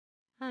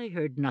I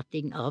heard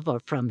nothing of or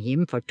from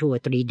him for 2 or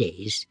 3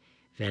 days,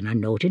 when a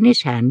note in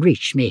his hand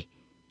reached me.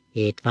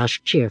 It was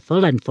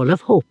cheerful and full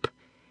of hope.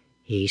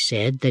 He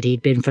said that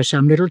he'd been for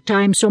some little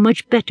time so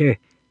much better,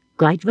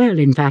 quite well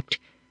in fact,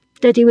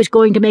 that he was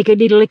going to make a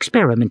little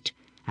experiment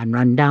and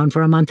run down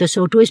for a month or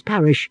so to his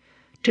parish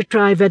to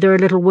try whether a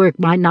little work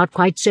might not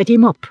quite set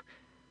him up.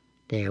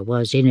 There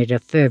was in it a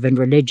fervent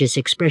religious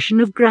expression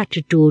of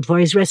gratitude for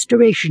his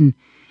restoration,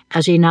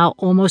 as he now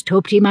almost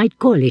hoped he might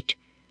call it.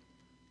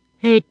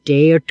 A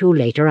day or 2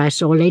 later I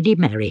saw Lady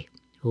Mary,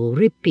 who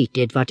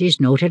repeated what his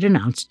note had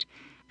announced,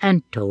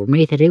 and told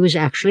me that he was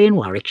actually in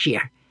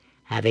Warwickshire,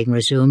 having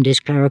resumed his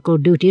clerical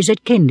duties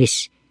at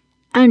Kenlis.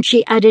 And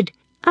she added,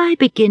 "I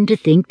begin to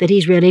think that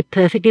he's really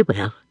perfectly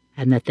well,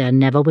 and that there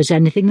never was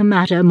anything the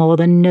matter more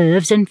than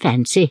nerves and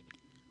fancy.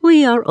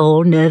 We are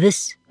all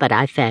nervous, but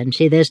I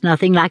fancy there's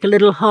nothing like a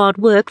little hard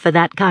work for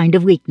that kind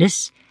of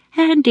weakness,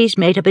 and he's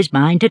made up his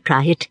mind to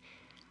try it.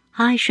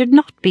 I should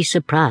not be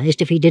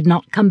surprised if he did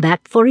not come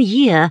back for a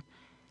year."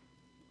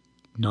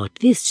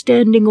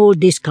 Notwithstanding all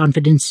this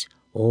confidence,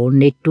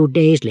 only 2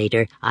 days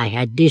later I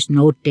had this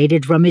note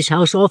dated from his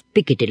house off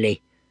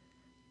Piccadilly.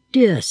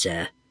 "Dear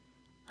Sir,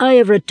 I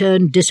have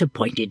returned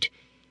disappointed.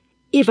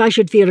 If I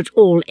should feel at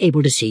all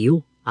able to see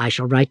you, I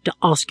shall write to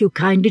ask you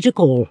kindly to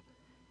call.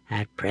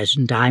 At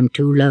present I am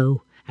too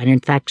low, and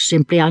in fact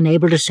simply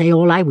unable to say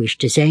all I wish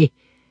to say.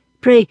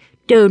 Pray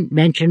don't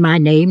mention my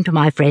name to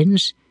my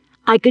friends.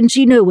 I can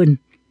see no one.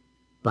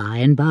 By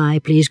and by,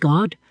 please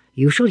God,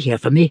 you shall hear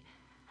from me.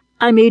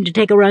 I mean to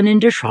take a run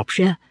into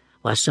Shropshire,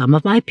 where some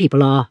of my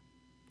people are.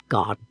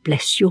 God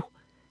bless you.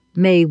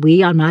 May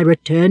we on my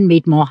return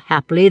meet more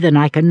happily than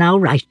I can now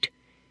write."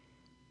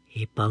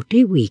 About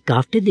a week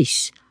after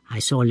this, I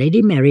saw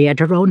Lady Mary at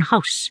her own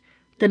house,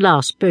 the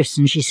last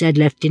person she said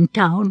left in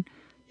town,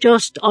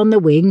 just on the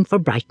wing for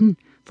Brighton,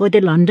 for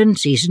the London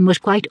season was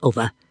quite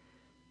over.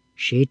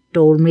 She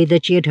told me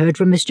that she had heard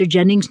from Mr.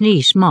 Jennings'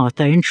 niece,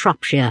 Martha, in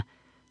Shropshire.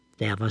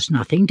 There was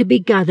nothing to be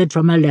gathered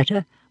from her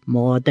letter,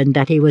 more than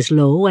that he was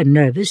low and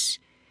nervous.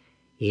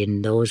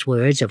 In those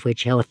words of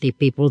which healthy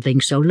people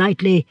think so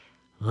lightly,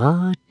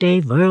 what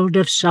a world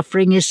of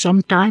suffering is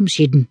sometimes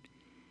hidden.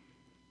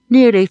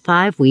 Nearly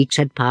 5 weeks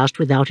had passed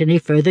without any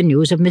further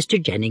news of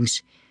Mr.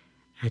 Jennings.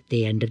 At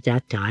the end of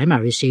that time I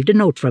received a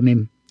note from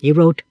him. He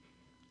wrote,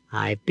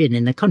 "I've been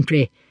in the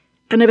country,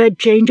 and have had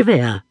change of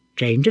air,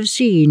 change of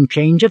scene,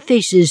 change of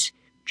faces,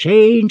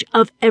 change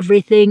of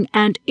everything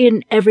and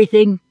in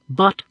everything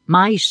but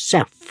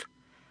myself.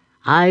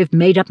 I've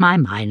made up my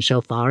mind,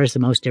 so far as the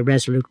most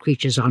irresolute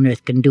creatures on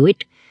earth can do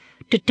it,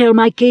 to tell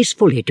my case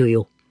fully to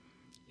you.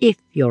 If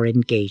your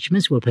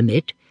engagements will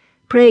permit,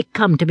 pray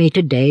come to me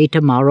today,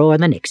 tomorrow, or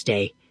the next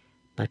day,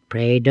 but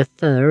pray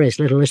defer as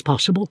little as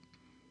possible.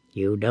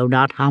 You know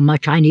not how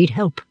much I need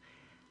help.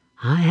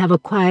 I have a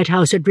quiet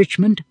house at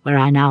Richmond, where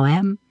I now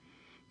am.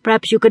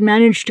 Perhaps you could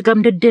manage to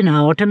come to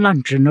dinner or to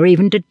luncheon or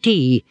even to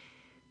tea.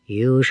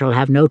 You shall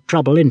have no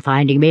trouble in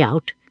finding me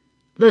out.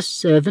 The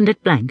servant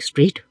at Blank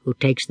Street, who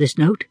takes this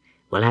note,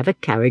 will have a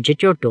carriage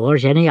at your door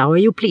at any hour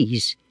you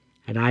please,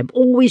 and I'm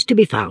always to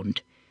be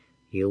found.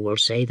 You will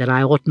say that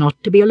I ought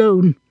not to be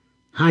alone.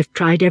 I've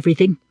tried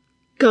everything.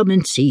 Come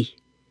and see."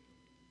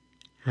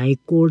 I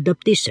called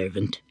up the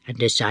servant and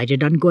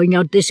decided on going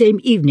out the same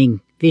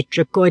evening, which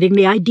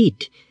accordingly I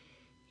did.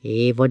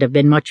 It would have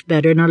been much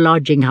better in a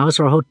lodging-house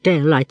or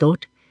hotel, I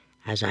thought,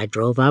 as I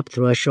drove up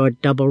through a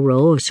short double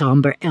row of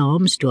sombre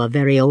elms to a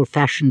very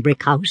old-fashioned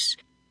brick house,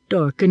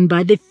 darkened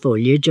by the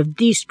foliage of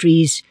these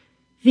trees,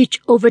 which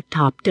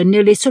overtopped and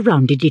nearly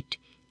surrounded it.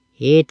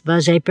 It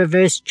was a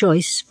perverse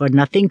choice, for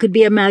nothing could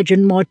be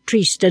imagined more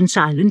triste and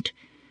silent.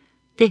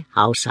 The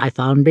house I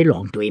found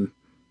belonged to him.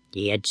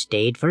 He had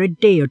stayed for a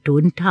day or 2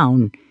 in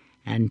town,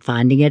 and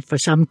finding it for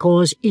some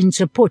cause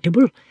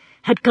insupportable,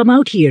 had come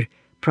out here,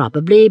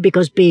 probably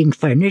because, being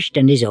furnished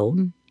and his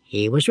own,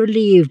 he was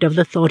relieved of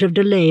the thought of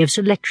delay of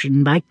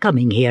selection by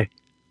coming here.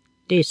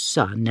 The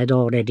sun had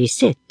already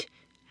set,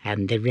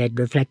 and the red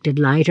reflected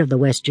light of the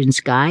western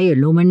sky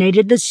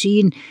illuminated the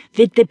scene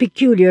with the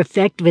peculiar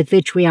effect with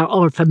which we are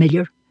all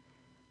familiar.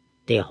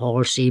 The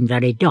hall seemed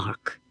very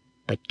dark,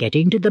 but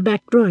getting to the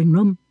back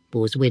drawing-room,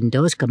 whose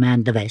windows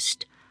command the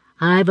west,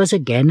 I was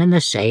again in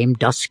the same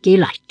dusky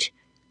light.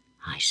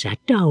 I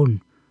sat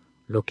down,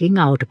 looking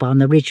out upon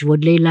the rich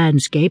woodly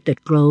landscape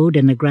that glowed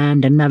in the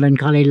grand and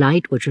melancholy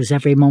light which was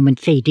every moment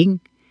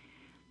fading.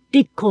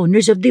 The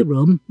corners of the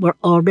room were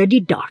already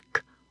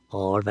dark,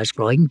 all was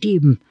growing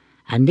dim,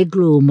 and the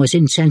gloom was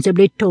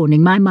insensibly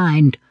toning my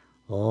mind,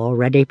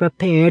 already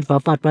prepared for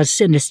what was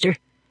sinister.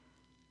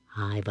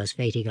 I was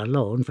waiting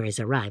alone for his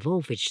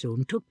arrival, which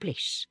soon took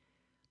place.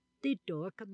 The door